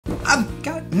I've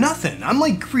got nothing. I'm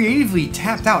like creatively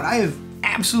tapped out. I have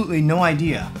absolutely no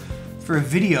idea for a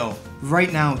video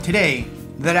right now, today,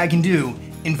 that I can do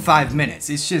in 5 minutes.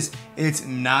 It's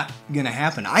not gonna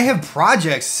happen. I have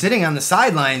projects sitting on the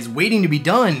sidelines waiting to be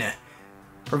done,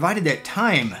 provided that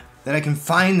time, that I can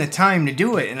find the time to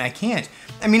do it, and I can't.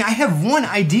 I mean, I have one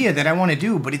idea that I wanna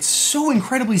do, but it's so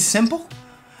incredibly simple.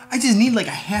 I just need like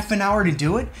a half an hour to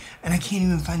do it, and I can't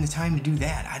even find the time to do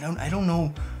that. I don't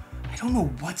know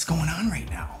what's going on right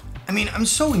now. I mean, I'm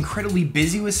so incredibly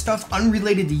busy with stuff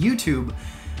unrelated to YouTube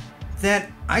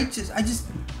that I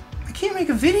can't make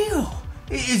a video.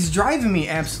 It's driving me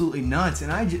absolutely nuts,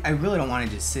 and I really don't want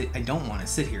to just sit. I don't want to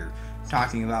sit here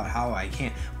talking about how I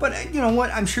can't. But you know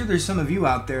what? I'm sure there's some of you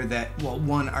out there that, well,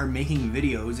 one, are making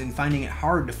videos and finding it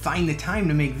hard to find the time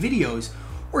to make videos,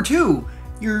 or two,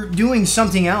 you're doing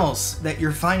something else that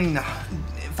you're finding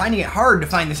it hard to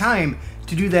find the time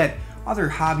to do that other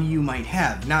hobby you might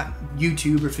have. Not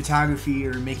YouTube or photography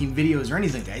or making videos or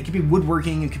anything like that. It could be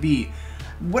woodworking, it could be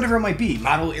whatever it might be,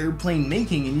 model airplane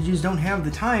making, and you just don't have the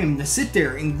time to sit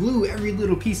there and glue every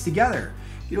little piece together.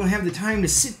 You don't have the time to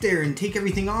sit there and take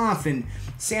everything off and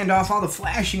sand off all the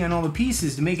flashing on all the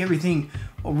pieces to make everything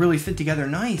really fit together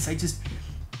nice. How do you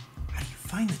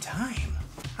find the time?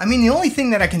 I mean, the only thing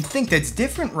that I can think that's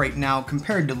different right now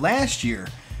compared to last year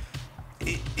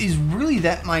is really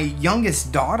that my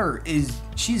youngest daughter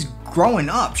she's growing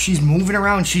up. She's moving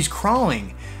around, she's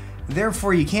crawling.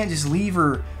 Therefore, you can't just leave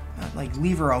her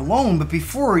alone, but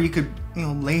before you could,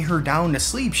 lay her down to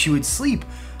sleep. She would sleep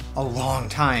a long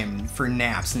time for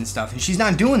naps and stuff, and she's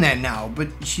not doing that now, but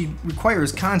she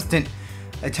requires constant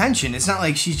attention. It's not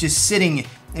like she's just sitting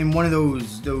in one of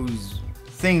those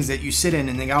things that you sit in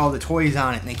and they got all the toys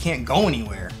on it and they can't go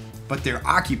anywhere, but they're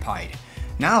occupied.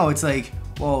 Now it's like,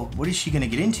 well, what is she gonna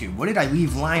get into? What did I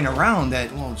leave lying around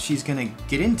that, well, she's gonna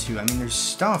get into? I mean, there's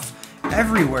stuff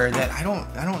everywhere that I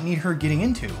don't need her getting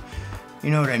into. You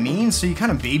know what I mean? So you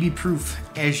kind of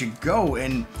baby-proof as you go,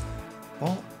 and,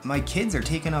 well, my kids are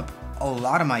taking up a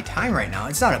lot of my time right now.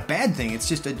 It's not a bad thing, it's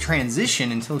just a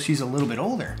transition until she's a little bit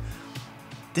older.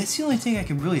 That's the only thing I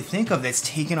can really think of that's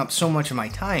taken up so much of my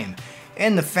time.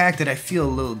 And the fact that I feel a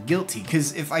little guilty,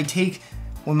 because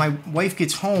when my wife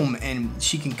gets home and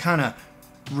she can kind of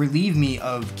relieve me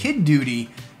of kid duty,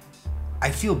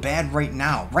 I feel bad right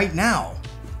now. Right now,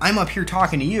 I'm up here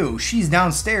talking to you, she's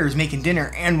downstairs making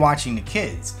dinner and watching the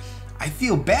kids. I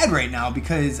feel bad right now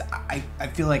because I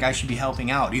feel like I should be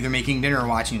helping out, either making dinner or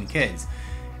watching the kids.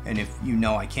 And if you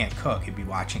know I can't cook, it'd be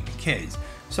watching the kids.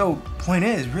 So, point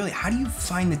is, really, how do you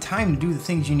find the time to do the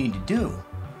things you need to do?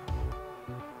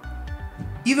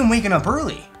 Even waking up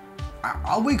early.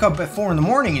 I'll wake up at 4 in the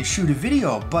morning and shoot a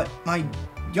video, but my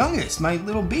youngest, my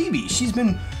little baby, she's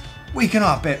been waking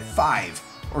up at 5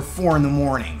 or 4 in the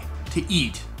morning to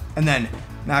eat, and then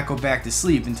not go back to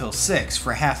sleep until 6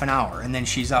 for half an hour, and then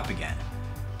she's up again.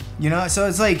 So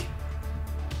it's like,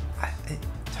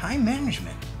 time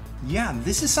management. Yeah,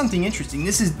 this is something interesting.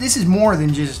 This is more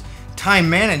than just time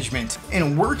management in a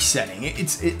work setting.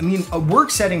 I mean, a work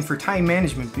setting for time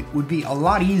management would be a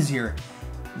lot easier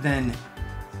than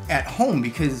at home,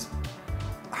 because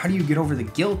how do you get over the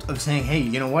guilt of saying, hey,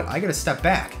 you know what, I gotta step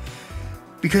back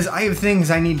because I have things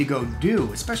I need to go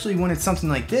do, especially when it's something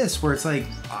like this where it's like,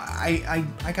 I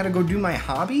gotta go do my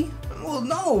hobby? Well,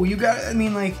 no,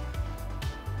 I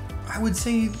would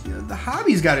say the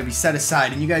hobby's gotta be set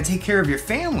aside and you gotta take care of your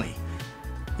family,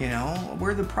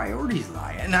 where the priorities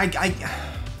lie. And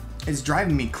it's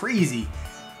driving me crazy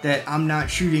that I'm not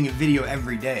shooting a video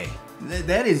every day.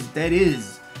 That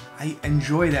is, I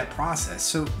enjoy that process.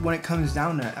 So when it comes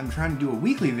down to, I'm trying to do a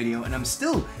weekly video and I'm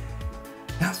still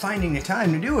not finding the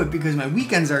time to do it because my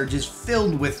weekends are just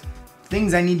filled with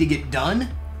things I need to get done.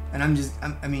 And I've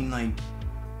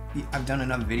done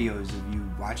enough videos of you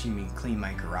watching me clean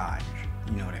my garage.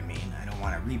 You know what I mean? I don't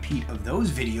want a repeat of those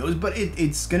videos, but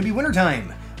it's gonna be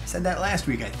wintertime. I said that last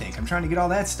week, I think. I'm trying to get all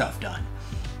that stuff done.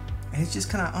 And it's just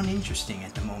kind of uninteresting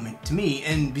at the moment to me.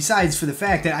 And besides for the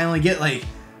fact that I only get like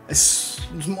a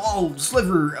small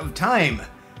sliver of time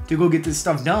to go get this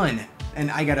stuff done,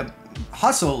 and I gotta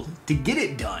hustle to get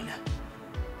it done.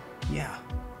 Yeah.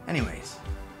 Anyways,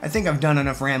 I think I've done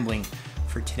enough rambling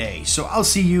for today, so I'll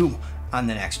see you on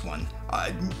the next one.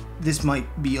 This might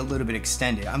be a little bit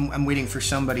extended. I'm waiting for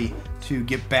somebody to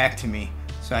get back to me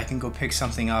so I can go pick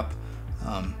something up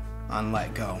on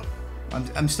Let Go.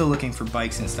 I'm still looking for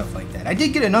bikes and stuff like that. I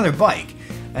did get another bike,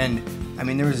 and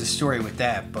there was a story with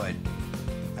that, but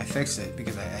I fixed it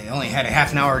because I only had a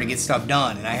half an hour to get stuff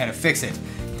done, and I had to fix it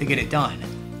to get it done.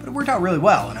 But it worked out really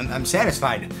well, and I'm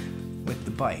satisfied with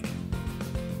the bike.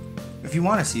 if you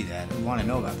want to see that, or you want to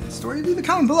know about this story, leave a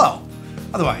comment below.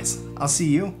 Otherwise, I'll see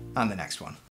you on the next one.